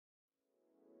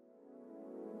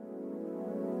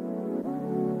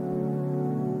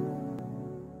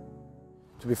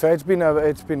To be fair,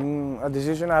 it's been a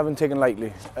decision I haven't taken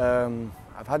lightly.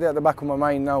 I've had it at the back of my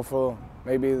mind now for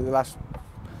maybe the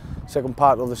second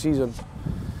part of the season.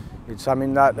 It's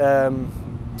something that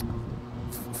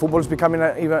football's becoming,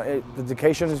 the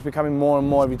dedication is becoming more and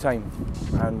more every time.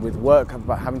 And with work,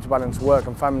 having to balance work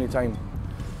and family time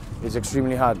is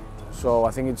extremely hard. So I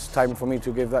think it's time for me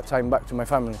to give that time back to my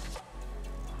family.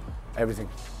 Everything.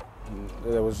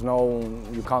 There was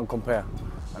you can't compare.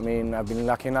 I mean, I've been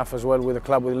lucky enough as well with the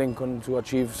club, with Lincoln, to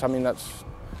achieve something that's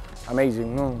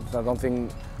amazing. No, I don't think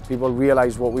people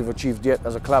realise what we've achieved yet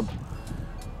as a club.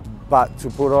 But to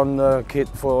put on the kit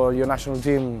for your national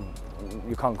team,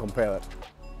 you can't compare that.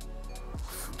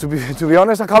 To be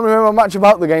honest, I can't remember much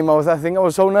about the game. I think I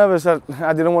was so nervous that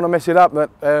I didn't want to mess it up. But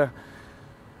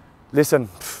listen,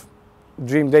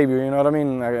 dream debut, you know what I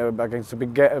mean? Against a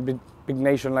big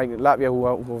nation like Latvia,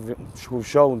 who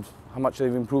showed how much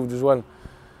they've improved as well.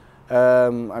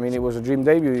 I mean, it was a dream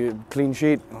debut, clean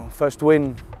sheet, first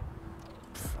win,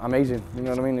 amazing. You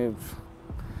know what I mean?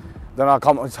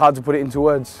 It's hard to put it into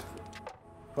words.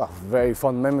 Well, very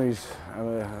fond memories.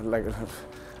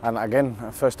 And again,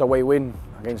 a first away win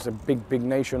against a big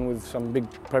nation with some big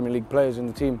Premier League players in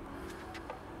the team.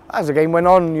 As the game went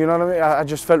on, you know what I mean, I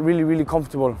just felt really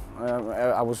comfortable.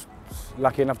 I was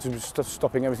lucky enough to be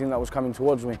stopping everything that was coming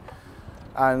towards me.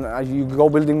 And you go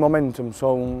building momentum,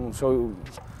 so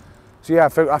yeah,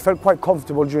 I felt quite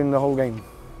comfortable during the whole game.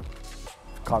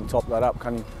 Can't top that up,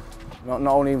 can you? Not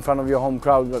only in front of your home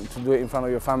crowd, but to do it in front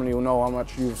of your family who know how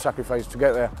much you've sacrificed to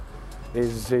get there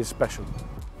is special.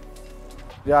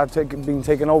 Yeah, being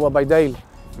taken over by Dale,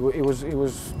 it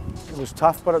was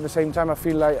tough, but at the same time I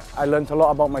feel like I learnt a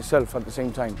lot about myself at the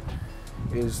same time.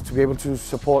 Is to be able to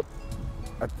support.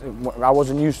 I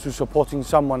wasn't used to supporting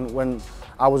someone when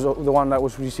I was the one that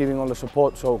was receiving all the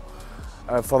support, so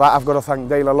for that I've got to thank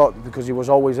Dale a lot, because he was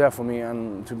always there for me,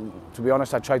 and to be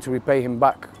honest, I tried to repay him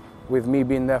back with me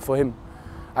being there for him.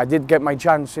 I did get my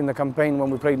chance in the campaign when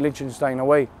we played Liechtenstein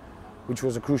away, which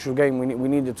was a crucial game. We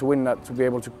needed to win that to be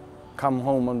able to come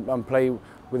home and play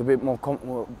with a bit more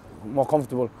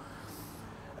comfortable.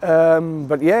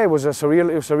 But yeah, it was a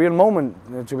surreal moment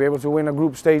to be able to win a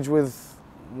group stage with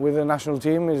a national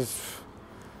team. Is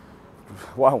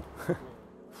wow.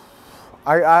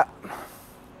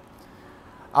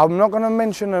 I'm not going to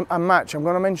mention a match. I'm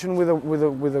going to mention with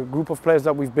a group of players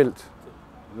that we've built.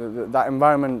 That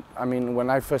environment. I mean, when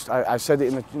I said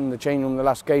it in the change room the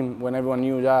last game, when everyone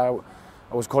knew that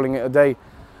I was calling it a day.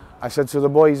 I said to the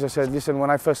boys, I said, listen,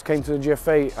 when I first came to the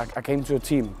GFA, I came to a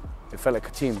team. It felt like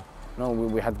a team. You know,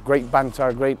 we had great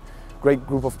banter, great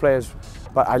group of players.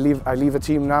 But I leave a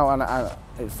team now, and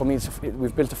for me,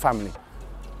 we've built a family.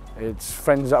 It's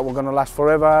friends that were going to last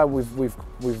forever. We've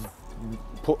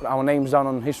put our names down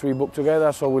on history book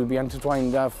together, so we'll be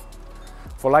intertwined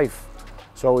for life.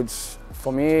 So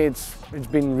for me, it's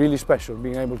been really special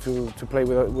being able to play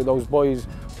with those boys,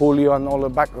 Julio and all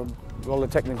the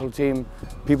technical team,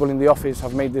 people in the office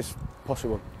have made this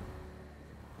possible.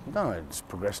 No, it's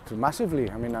progressed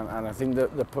massively. I mean, and I think that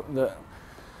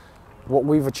what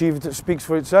we've achieved speaks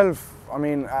for itself. I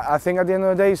mean, I think at the end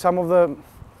of the day, some of the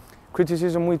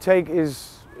criticism we take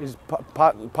is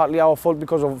partly our fault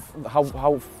because of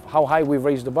how high we've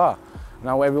raised the bar.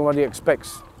 Now everybody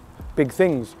expects big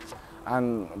things,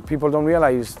 and people don't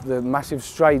realise the massive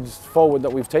strides forward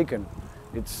that we've taken.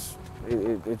 Like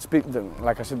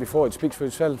I said before, it speaks for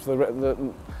itself,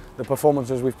 the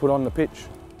performances we've put on the pitch.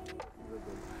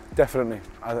 Definitely.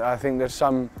 I think there's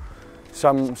some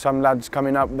lads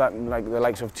coming up that, like the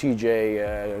likes of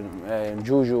TJ,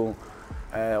 Juju,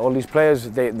 all these players,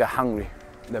 they're hungry.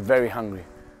 They're very hungry.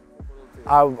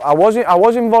 I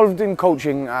was involved in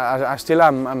coaching. I still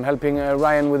am. I'm helping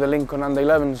Ryan with the Lincoln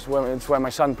under-11s. It's where my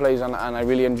son plays, and I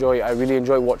really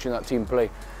enjoy watching that team play.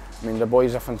 I mean, the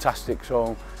boys are fantastic,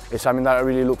 so it's something that I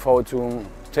really look forward to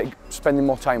spending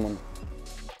more time on.